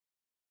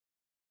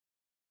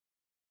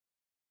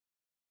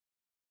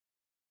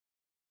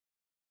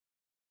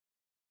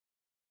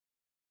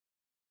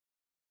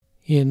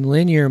In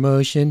linear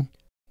motion,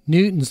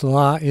 Newton's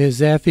law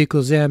is F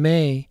equals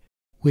ma,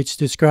 which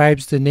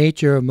describes the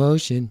nature of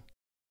motion.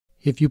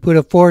 If you put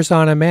a force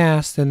on a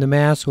mass, then the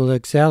mass will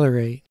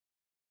accelerate.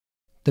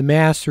 The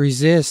mass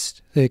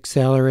resists the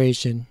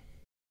acceleration.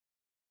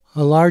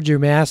 A larger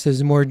mass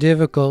is more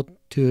difficult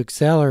to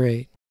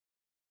accelerate.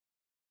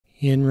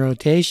 In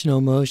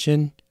rotational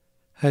motion,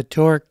 a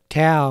torque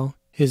tau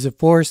is a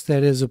force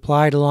that is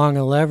applied along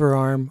a lever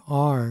arm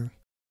R.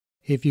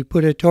 If you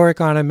put a torque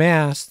on a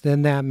mass,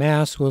 then that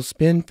mass will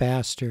spin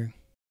faster.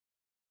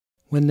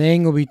 When the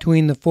angle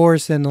between the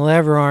force and the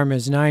lever arm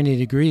is 90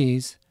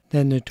 degrees,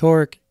 then the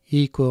torque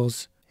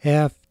equals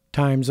F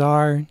times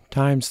R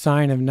times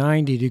sine of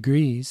 90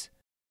 degrees.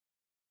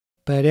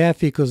 But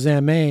F equals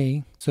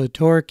ma, so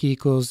torque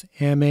equals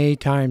ma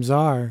times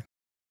R.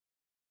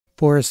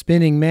 For a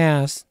spinning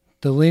mass,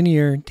 the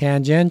linear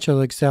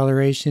tangential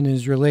acceleration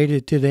is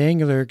related to the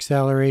angular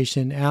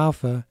acceleration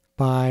alpha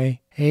by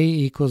a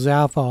equals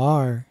alpha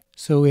r.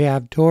 So we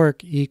have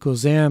torque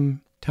equals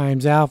m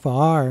times alpha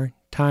r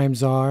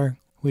times r,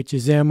 which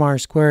is mr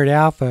squared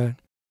alpha,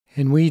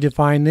 and we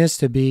define this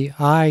to be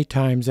I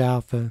times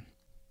alpha,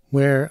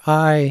 where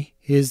I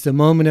is the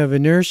moment of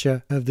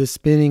inertia of the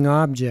spinning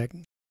object.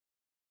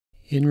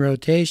 In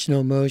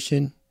rotational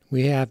motion,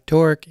 we have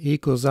torque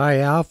equals I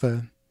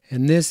alpha,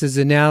 and this is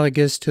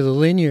analogous to the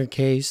linear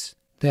case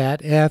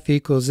that F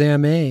equals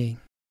ma.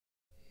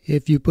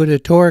 If you put a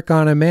torque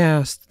on a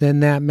mass,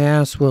 then that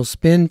mass will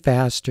spin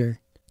faster.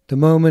 The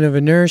moment of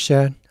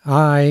inertia,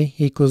 I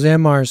equals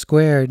mr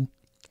squared,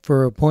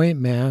 for a point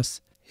mass,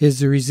 is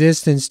the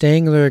resistance to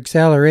angular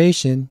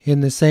acceleration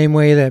in the same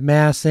way that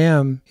mass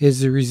m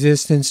is the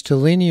resistance to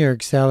linear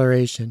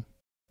acceleration.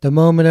 The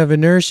moment of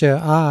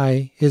inertia,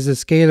 I, is a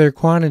scalar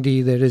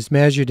quantity that is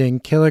measured in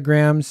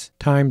kilograms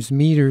times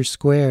meters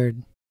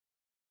squared.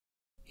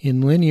 In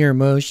linear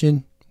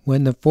motion,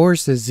 when the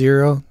force is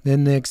zero,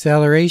 then the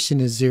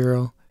acceleration is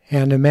zero,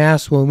 and a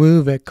mass will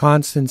move at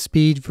constant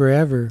speed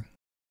forever.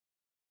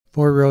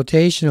 For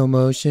rotational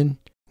motion,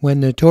 when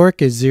the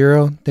torque is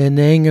zero, then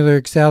the angular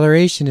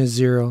acceleration is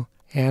zero,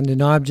 and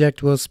an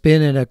object will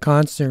spin at a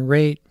constant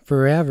rate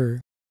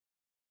forever.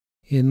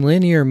 In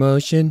linear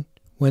motion,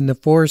 when the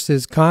force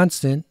is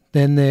constant,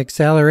 then the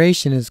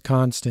acceleration is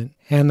constant,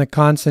 and the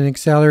constant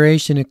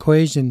acceleration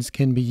equations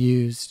can be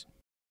used.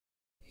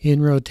 In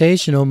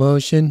rotational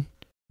motion,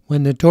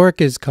 when the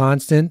torque is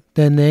constant,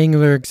 then the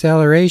angular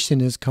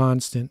acceleration is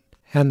constant,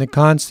 and the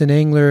constant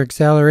angular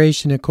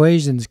acceleration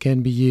equations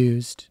can be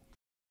used.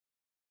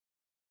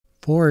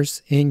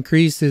 Force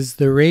increases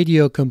the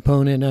radial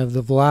component of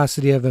the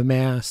velocity of a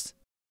mass.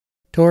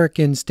 Torque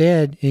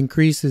instead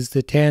increases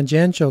the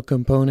tangential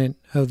component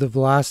of the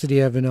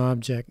velocity of an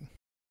object.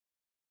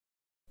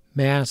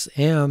 Mass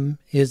m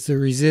is the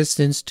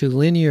resistance to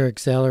linear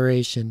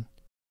acceleration.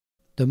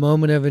 The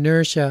moment of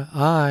inertia,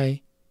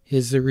 I,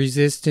 is the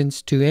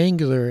resistance to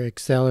angular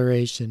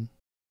acceleration.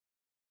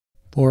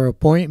 For a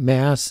point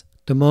mass,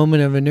 the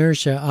moment of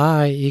inertia,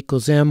 I,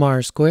 equals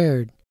mr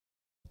squared,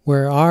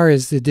 where r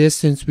is the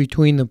distance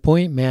between the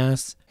point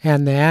mass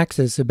and the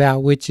axis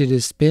about which it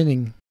is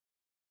spinning.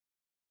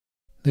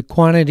 The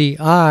quantity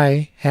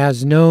I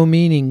has no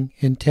meaning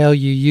until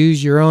you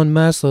use your own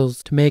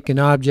muscles to make an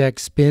object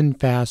spin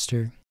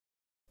faster.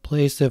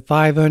 Place a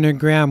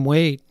 500-gram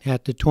weight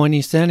at the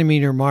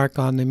 20-centimeter mark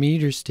on the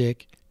meter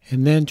stick,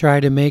 and then try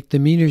to make the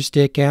meter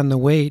stick and the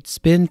weight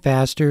spin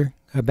faster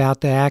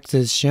about the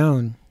axis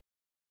shown.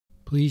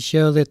 Please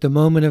show that the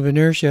moment of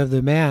inertia of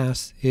the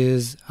mass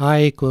is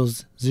I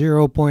equals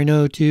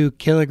 0.02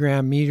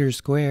 kilogram meter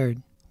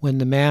squared when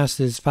the mass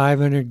is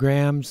 500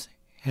 grams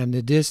and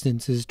the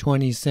distance is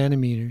 20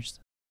 centimeters.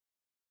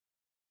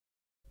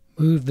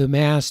 Move the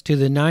mass to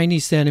the 90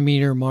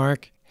 centimeter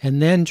mark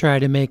and then try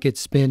to make it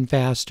spin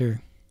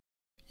faster.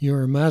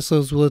 Your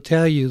muscles will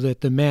tell you that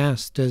the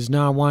mass does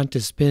not want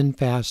to spin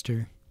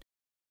faster.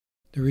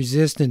 The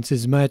resistance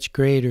is much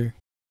greater.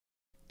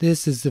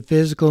 This is the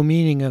physical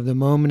meaning of the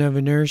moment of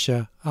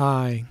inertia,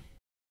 I.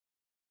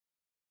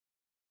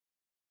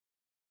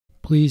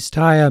 Please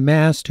tie a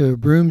mass to a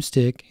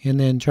broomstick and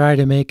then try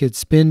to make it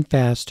spin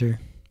faster.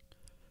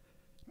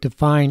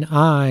 Define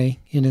I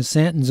in a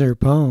sentence or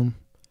poem.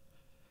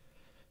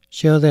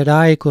 Show that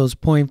I equals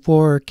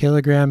 0.4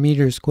 kilogram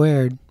meter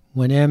squared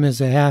when m is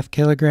a half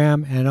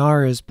kilogram and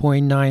r is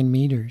 0.9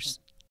 meters.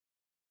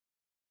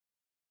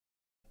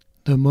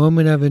 The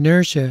moment of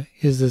inertia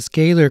is a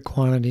scalar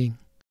quantity.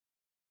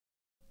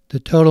 The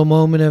total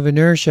moment of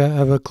inertia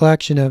of a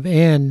collection of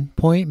n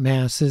point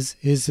masses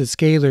is the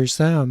scalar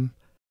sum.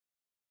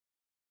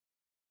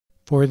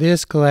 For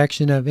this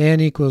collection of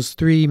n equals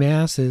 3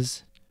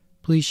 masses,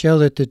 please show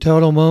that the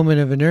total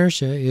moment of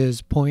inertia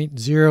is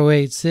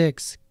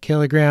 0.086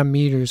 kilogram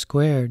meter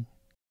squared.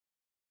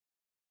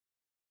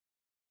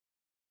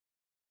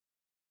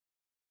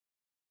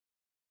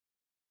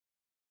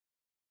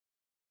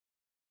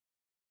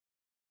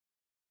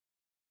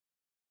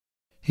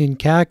 In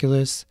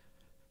calculus,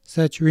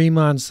 such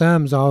Riemann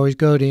sums always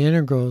go to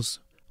integrals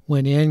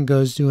when n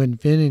goes to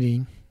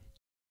infinity.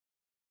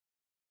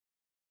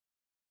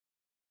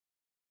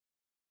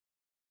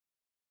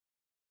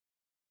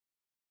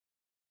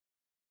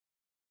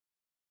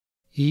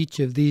 Each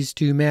of these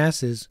two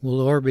masses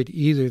will orbit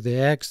either the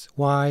x,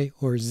 y,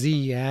 or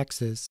z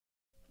axis.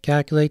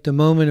 Calculate the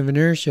moment of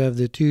inertia of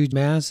the two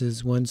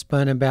masses when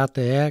spun about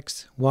the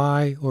x,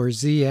 y, or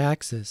z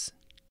axis.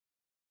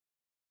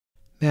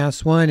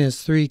 Mass 1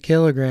 is 3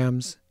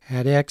 kilograms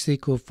at x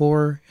equals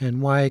 4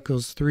 and y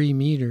equals 3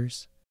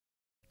 meters.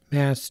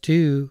 Mass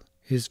 2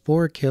 is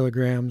 4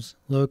 kilograms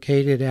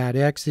located at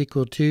x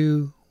equals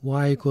 2,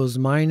 y equals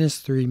minus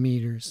 3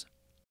 meters.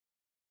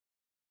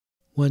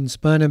 When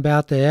spun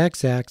about the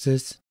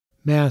x-axis,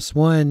 mass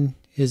 1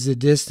 is a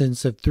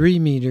distance of 3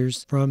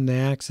 meters from the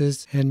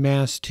axis and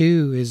mass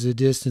 2 is a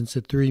distance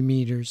of 3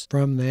 meters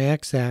from the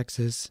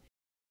x-axis.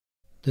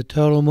 The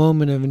total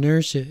moment of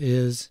inertia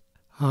is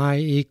I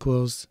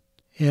equals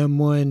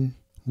m1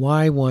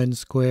 y1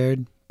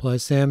 squared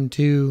plus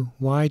m2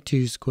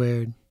 y2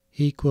 squared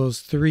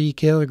equals 3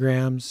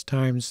 kilograms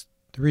times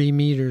 3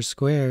 meters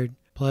squared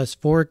plus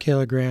 4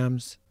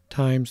 kilograms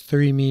times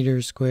 3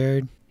 meters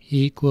squared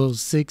equals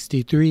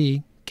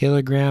 63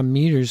 kilogram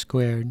meters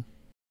squared.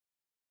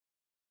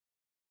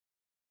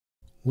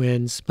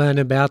 When spun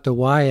about the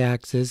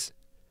y-axis,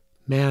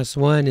 mass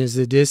 1 is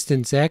the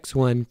distance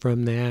x1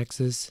 from the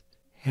axis,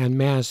 and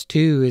mass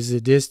 2 is the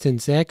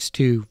distance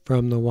x2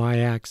 from the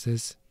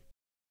y-axis.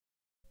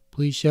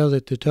 Please show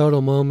that the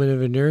total moment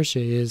of inertia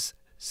is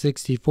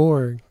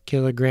 64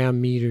 kilogram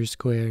meters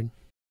squared.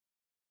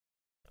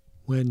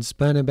 When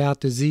spun about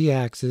the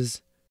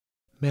z-axis,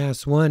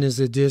 mass 1 is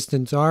the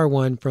distance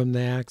r1 from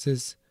the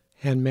axis,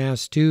 and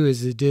mass 2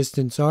 is the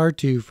distance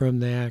r2 from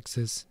the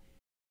axis.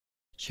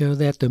 Show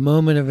that the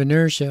moment of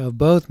inertia of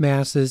both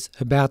masses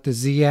about the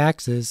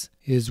z-axis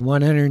is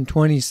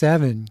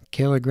 127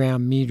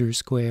 kilogram meters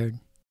squared.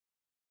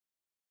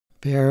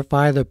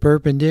 Verify the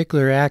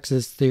perpendicular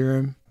axis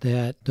theorem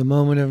that the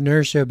moment of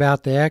inertia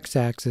about the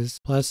x-axis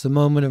plus the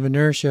moment of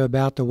inertia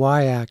about the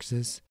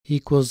y-axis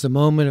equals the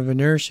moment of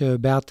inertia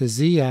about the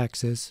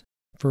z-axis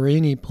for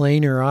any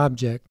planar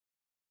object.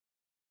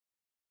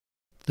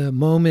 The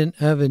moment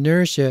of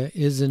inertia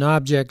is an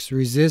object's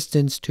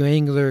resistance to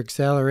angular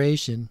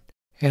acceleration,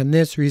 and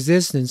this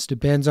resistance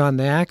depends on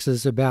the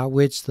axis about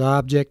which the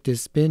object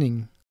is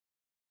spinning.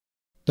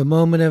 The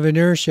moment of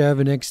inertia of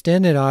an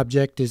extended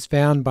object is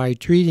found by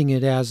treating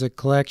it as a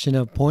collection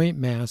of point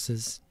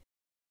masses.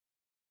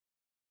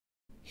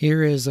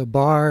 Here is a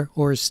bar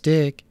or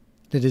stick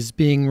that is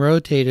being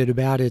rotated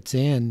about its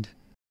end.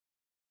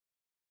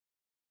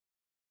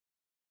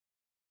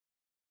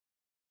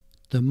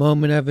 The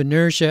moment of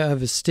inertia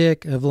of a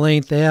stick of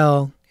length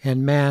L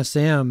and mass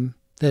m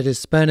that is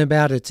spun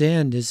about its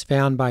end is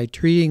found by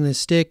treating the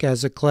stick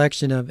as a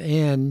collection of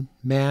n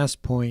mass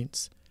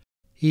points,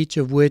 each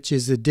of which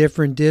is a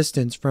different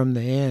distance from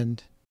the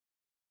end.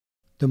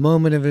 The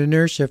moment of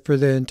inertia for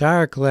the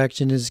entire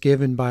collection is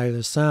given by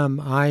the sum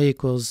I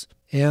equals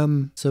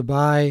m sub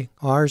I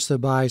r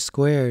sub I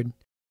squared,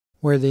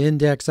 where the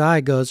index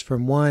I goes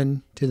from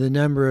 1 to the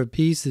number of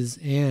pieces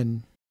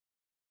n.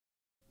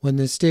 When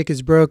the stick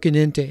is broken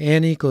into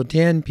n equal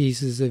 10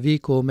 pieces of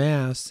equal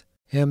mass,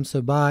 m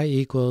sub I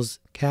equals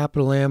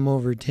capital M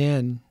over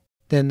 10,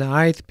 then the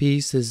ith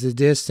piece is the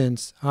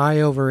distance I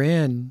over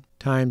n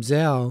times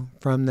L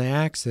from the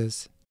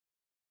axis.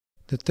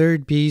 The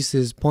third piece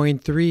is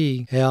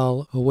 0.3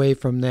 L away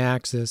from the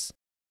axis.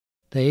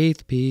 The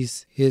eighth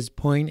piece is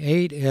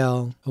 0.8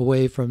 L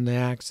away from the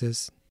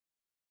axis.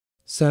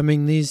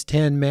 Summing these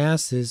 10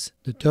 masses,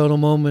 the total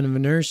moment of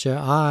inertia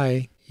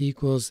I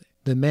equals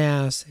the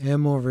mass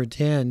m over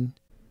 10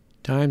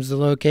 times the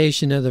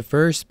location of the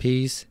first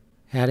piece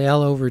at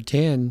L over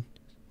 10,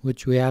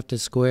 which we have to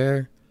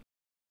square,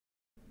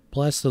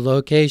 plus the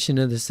location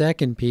of the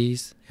second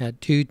piece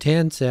at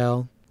 2/10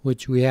 L,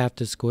 which we have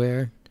to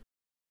square,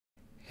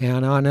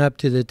 and on up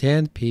to the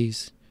 10th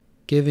piece,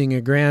 giving a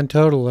grand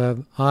total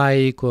of I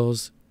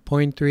equals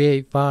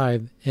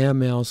 0.385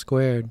 ml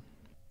squared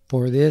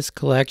for this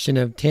collection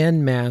of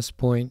 10 mass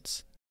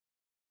points.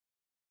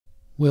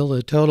 Will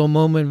the total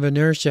moment of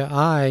inertia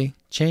I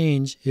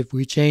change if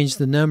we change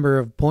the number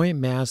of point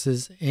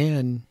masses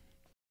n?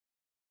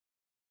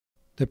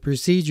 The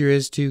procedure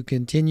is to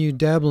continue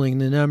doubling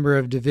the number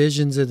of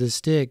divisions of the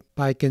stick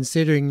by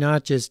considering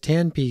not just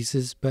 10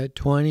 pieces, but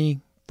 20,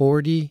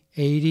 40,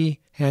 80,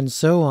 and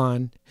so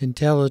on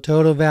until the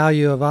total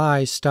value of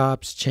I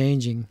stops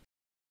changing.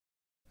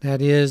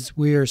 That is,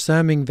 we are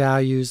summing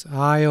values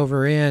I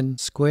over n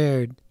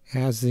squared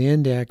as the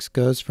index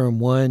goes from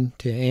 1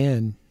 to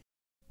n.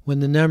 When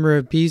the number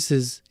of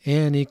pieces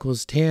n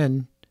equals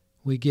 10,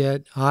 we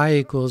get I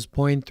equals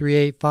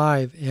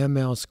 0.385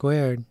 ml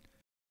squared.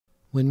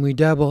 When we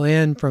double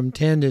n from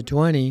 10 to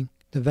 20,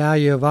 the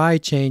value of I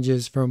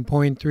changes from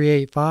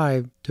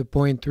 0.385 to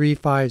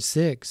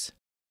 0.356.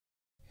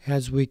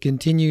 As we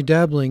continue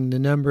doubling the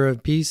number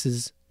of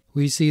pieces,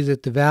 we see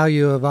that the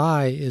value of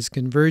I is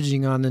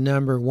converging on the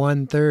number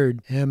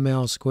 1/3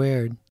 ml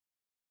squared.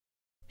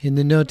 In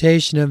the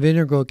notation of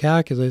integral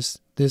calculus,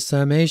 this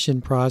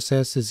summation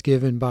process is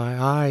given by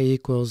I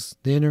equals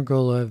the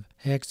integral of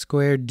x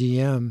squared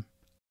dm.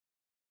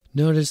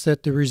 Notice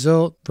that the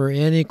result for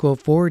n equal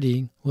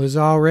 40 was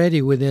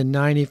already within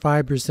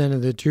 95%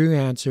 of the true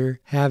answer,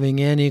 having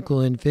n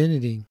equal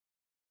infinity.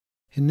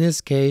 In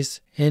this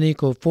case, n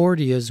equal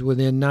 40 is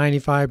within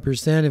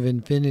 95% of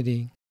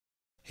infinity.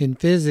 In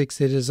physics,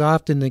 it is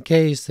often the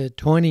case that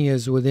 20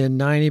 is within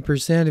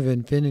 90% of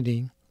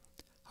infinity.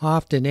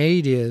 Often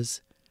 8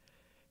 is,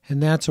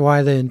 and that's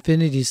why the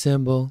infinity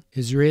symbol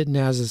is written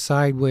as a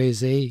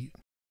sideways 8.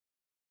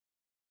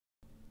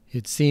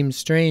 It seems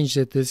strange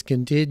that this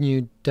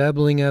continued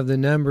doubling of the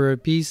number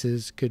of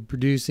pieces could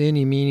produce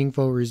any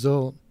meaningful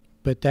result,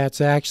 but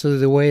that's actually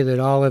the way that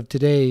all of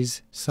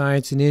today's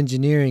science and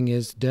engineering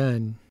is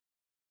done.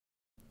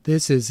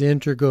 This is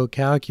integral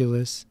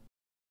calculus.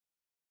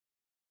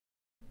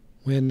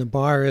 When the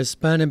bar is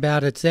spun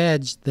about its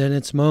edge, then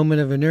its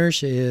moment of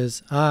inertia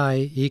is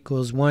I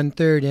equals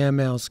 1/3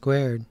 ml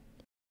squared.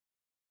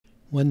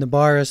 When the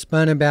bar is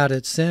spun about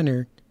its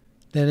center,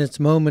 then its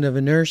moment of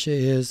inertia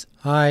is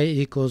I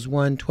equals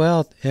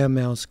 1/12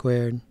 ml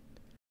squared.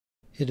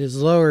 It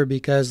is lower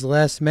because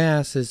less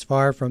mass is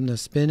far from the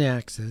spin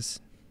axis.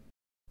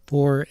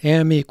 For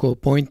m equal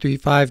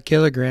 0.35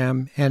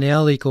 kilogram and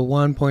L equal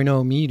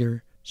 1.0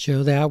 meter,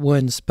 show that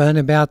when spun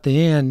about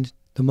the end,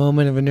 the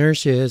moment of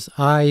inertia is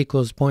I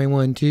equals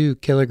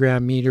 0.12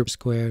 kilogram meter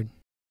squared.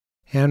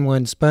 And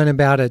when spun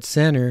about its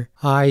center,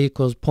 I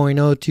equals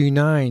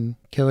 0.029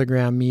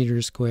 kilogram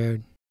meter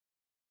squared.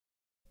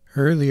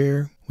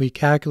 Earlier, we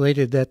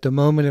calculated that the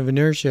moment of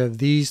inertia of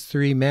these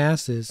three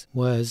masses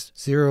was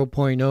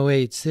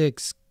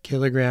 0.086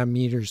 kilogram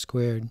meter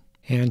squared.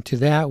 And to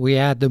that we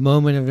add the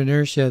moment of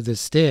inertia of the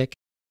stick,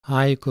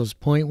 I equals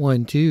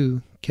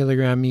 0.12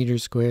 kilogram meter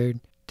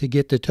squared, to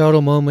get the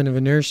total moment of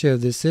inertia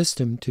of the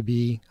system to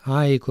be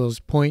I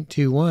equals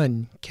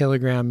 0.21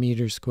 kilogram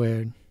meter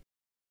squared.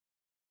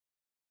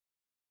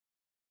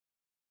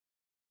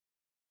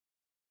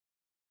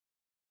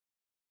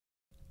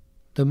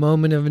 The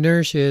moment of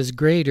inertia is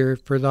greater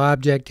for the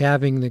object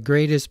having the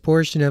greatest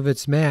portion of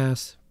its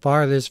mass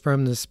farthest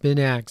from the spin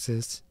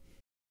axis.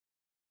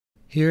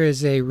 Here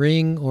is a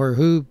ring or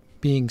hoop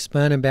being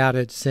spun about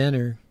its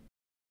center.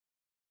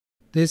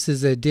 This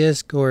is a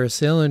disc or a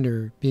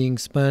cylinder being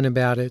spun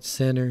about its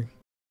center.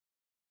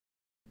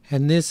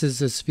 And this is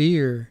a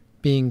sphere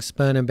being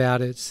spun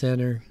about its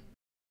center.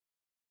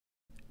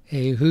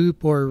 A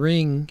hoop or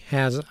ring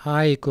has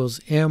I equals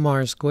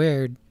mr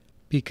squared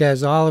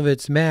because all of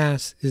its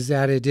mass is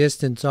at a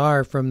distance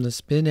r from the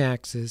spin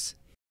axis.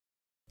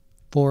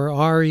 For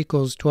r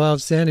equals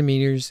 12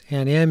 centimeters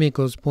and m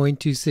equals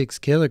 0.26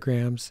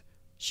 kilograms,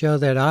 show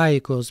that I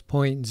equals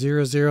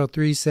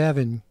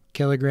 0.0037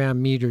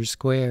 kilogram meters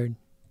squared.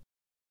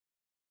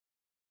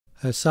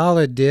 A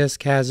solid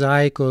disk has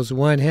I equals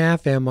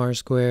 1/2 mr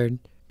squared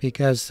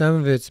because some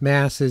of its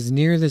mass is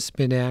near the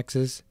spin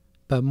axis,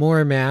 but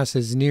more mass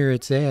is near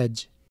its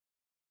edge.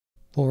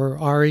 For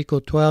r equal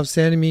 12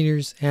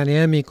 centimeters and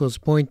m equals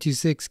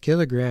 0.26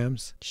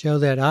 kilograms, show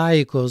that I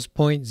equals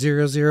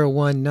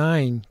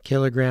 0.0019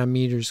 kilogram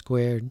meters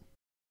squared.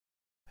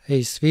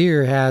 A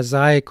sphere has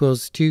I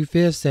equals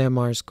 2/5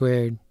 mr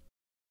squared.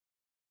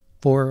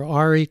 For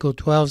r equal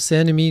 12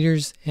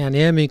 centimeters and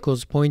m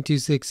equals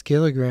 0.26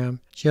 kilogram,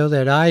 show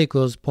that I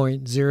equals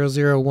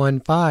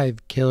 0.0015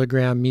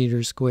 kilogram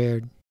meters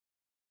squared.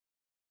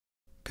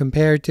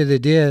 Compared to the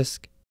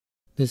disk,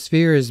 the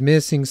sphere is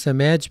missing some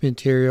edge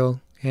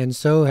material and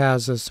so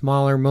has a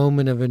smaller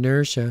moment of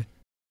inertia.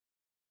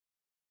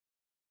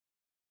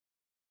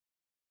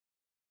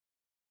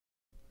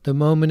 The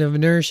moment of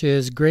inertia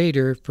is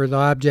greater for the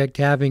object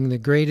having the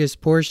greatest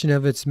portion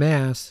of its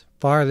mass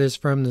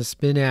farthest from the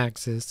spin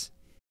axis.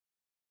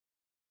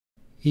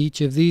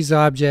 Each of these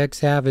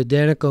objects have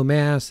identical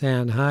mass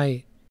and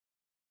height.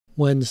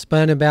 When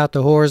spun about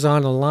the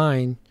horizontal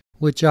line,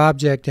 which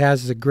object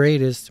has the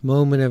greatest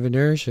moment of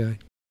inertia?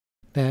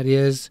 That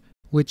is,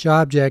 which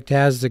object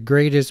has the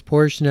greatest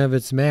portion of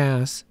its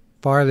mass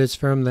farthest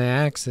from the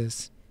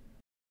axis?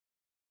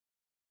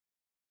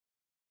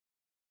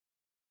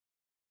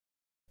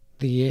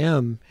 The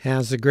M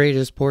has the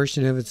greatest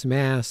portion of its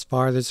mass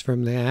farthest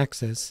from the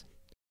axis.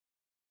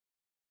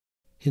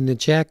 In the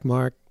check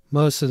mark,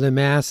 most of the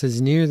mass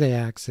is near the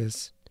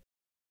axis.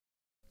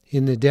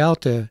 In the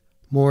delta,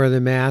 more of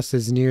the mass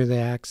is near the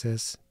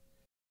axis.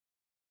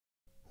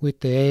 With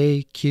the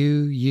A,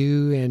 Q,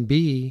 U, and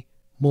B,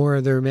 more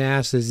of their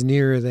mass is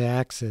nearer the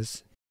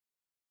axis.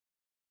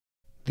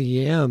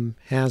 The M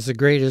has the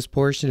greatest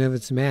portion of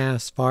its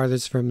mass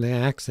farthest from the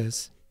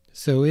axis,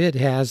 so it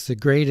has the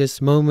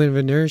greatest moment of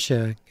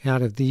inertia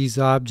out of these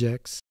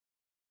objects.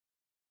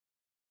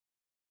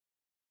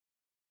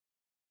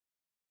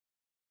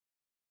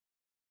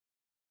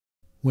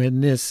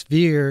 When this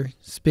sphere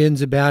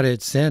spins about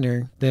its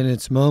center, then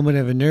its moment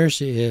of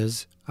inertia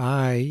is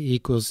I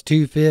equals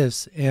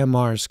 2/5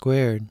 mr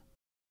squared.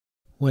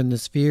 When the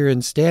sphere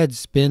instead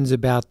spins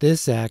about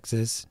this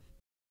axis,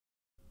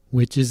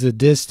 which is a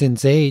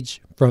distance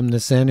h from the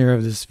center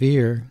of the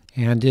sphere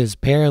and is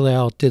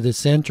parallel to the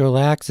central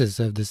axis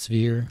of the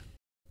sphere,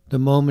 the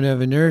moment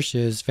of inertia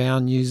is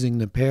found using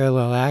the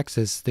parallel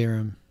axis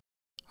theorem.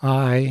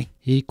 I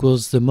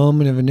equals the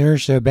moment of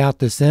inertia about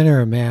the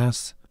center of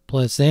mass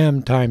plus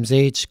m times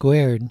h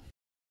squared.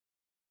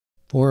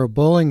 For a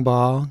bowling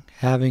ball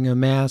having a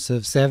mass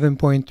of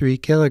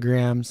 7.3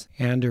 kilograms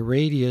and a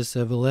radius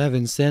of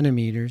 11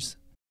 centimeters,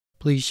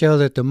 please show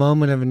that the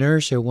moment of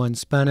inertia when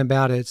spun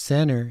about its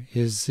center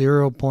is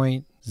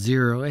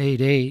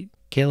 0.088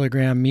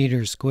 kilogram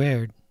meters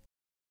squared.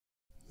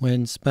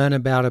 When spun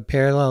about a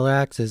parallel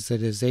axis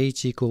that is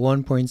h equal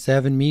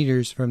 1.7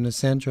 meters from the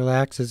central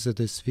axis of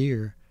the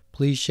sphere,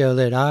 please show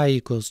that I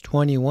equals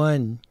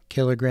 21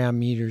 kilogram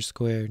meters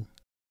squared.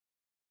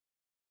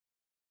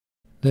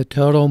 The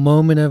total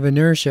moment of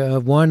inertia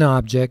of one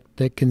object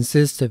that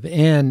consists of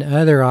n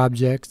other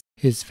objects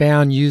is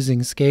found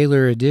using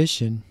scalar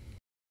addition.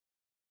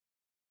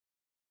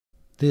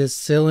 This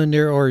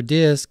cylinder or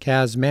disk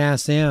has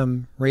mass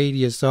m,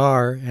 radius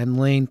r, and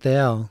length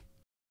l.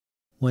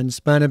 When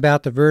spun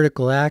about the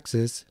vertical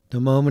axis,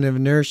 the moment of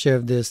inertia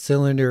of this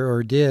cylinder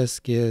or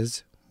disk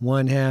is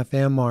 1/2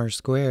 mr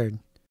squared.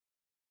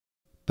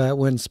 But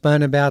when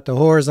spun about the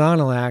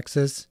horizontal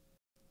axis,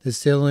 the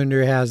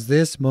cylinder has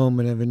this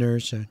moment of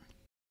inertia.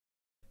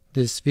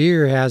 The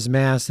sphere has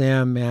mass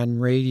m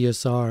and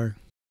radius r.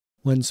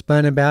 When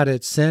spun about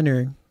its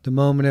center, the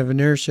moment of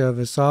inertia of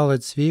a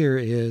solid sphere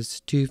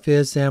is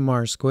 2/5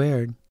 mr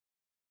squared.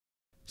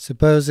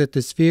 Suppose that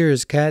the sphere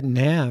is cut in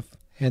half,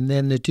 and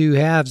then the two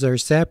halves are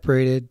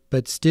separated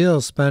but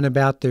still spun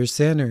about their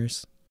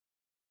centers.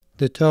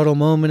 The total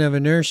moment of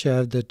inertia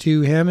of the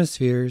two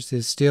hemispheres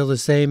is still the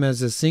same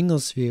as a single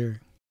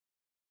sphere.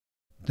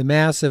 The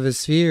mass of a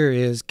sphere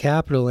is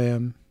capital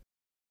M.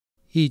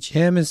 Each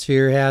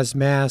hemisphere has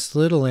mass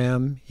little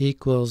m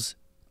equals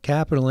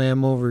capital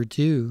M over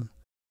 2,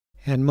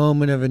 and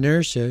moment of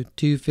inertia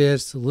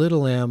 2/5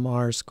 little m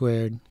r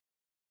squared.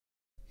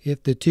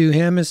 If the two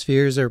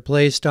hemispheres are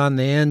placed on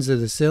the ends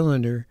of the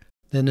cylinder,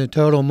 then the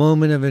total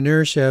moment of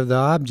inertia of the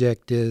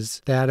object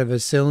is that of a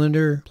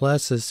cylinder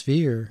plus a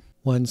sphere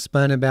when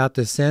spun about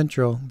the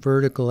central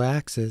vertical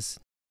axis.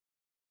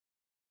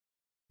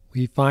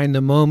 We find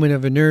the moment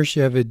of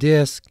inertia of a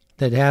disk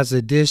that has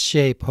a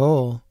disc-shaped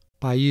hole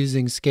by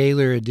using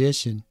scalar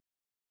addition.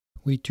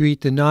 We treat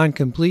the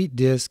non-complete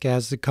disk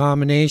as the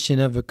combination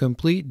of a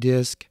complete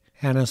disk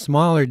and a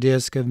smaller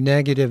disk of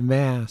negative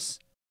mass.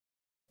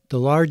 The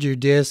larger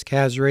disk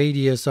has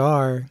radius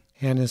r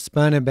and is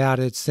spun about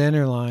its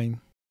center line.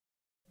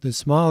 The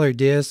smaller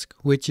disk,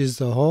 which is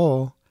the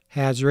hole,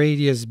 has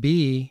radius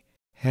b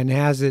and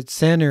has its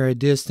center a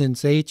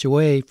distance h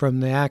away from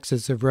the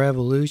axis of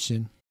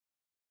revolution.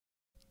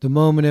 The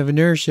moment of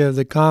inertia of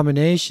the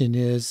combination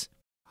is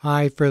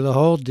I for the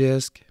whole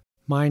disk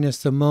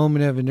minus the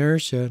moment of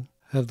inertia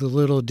of the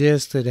little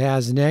disk that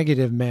has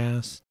negative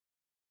mass.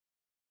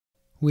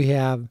 We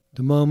have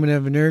the moment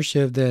of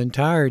inertia of the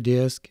entire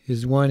disk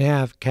is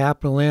 1/2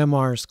 capital M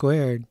r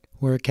squared,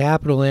 where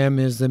capital M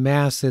is the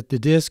mass that the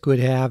disk would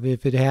have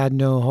if it had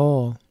no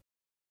hole.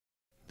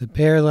 The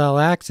parallel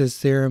axis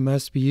theorem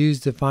must be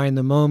used to find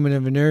the moment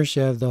of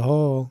inertia of the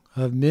hole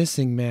of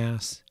missing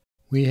mass.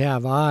 We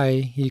have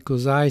I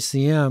equals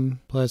ICM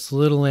plus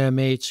little m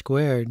h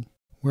squared,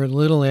 where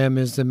little m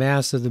is the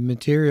mass of the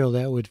material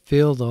that would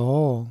fill the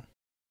hole.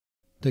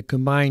 The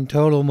combined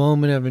total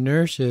moment of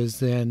inertia is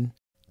then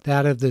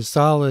that of the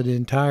solid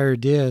entire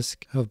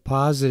disk of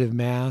positive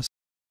mass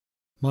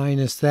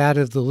minus that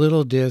of the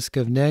little disk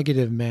of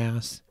negative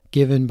mass,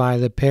 given by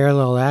the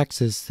parallel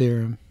axis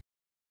theorem.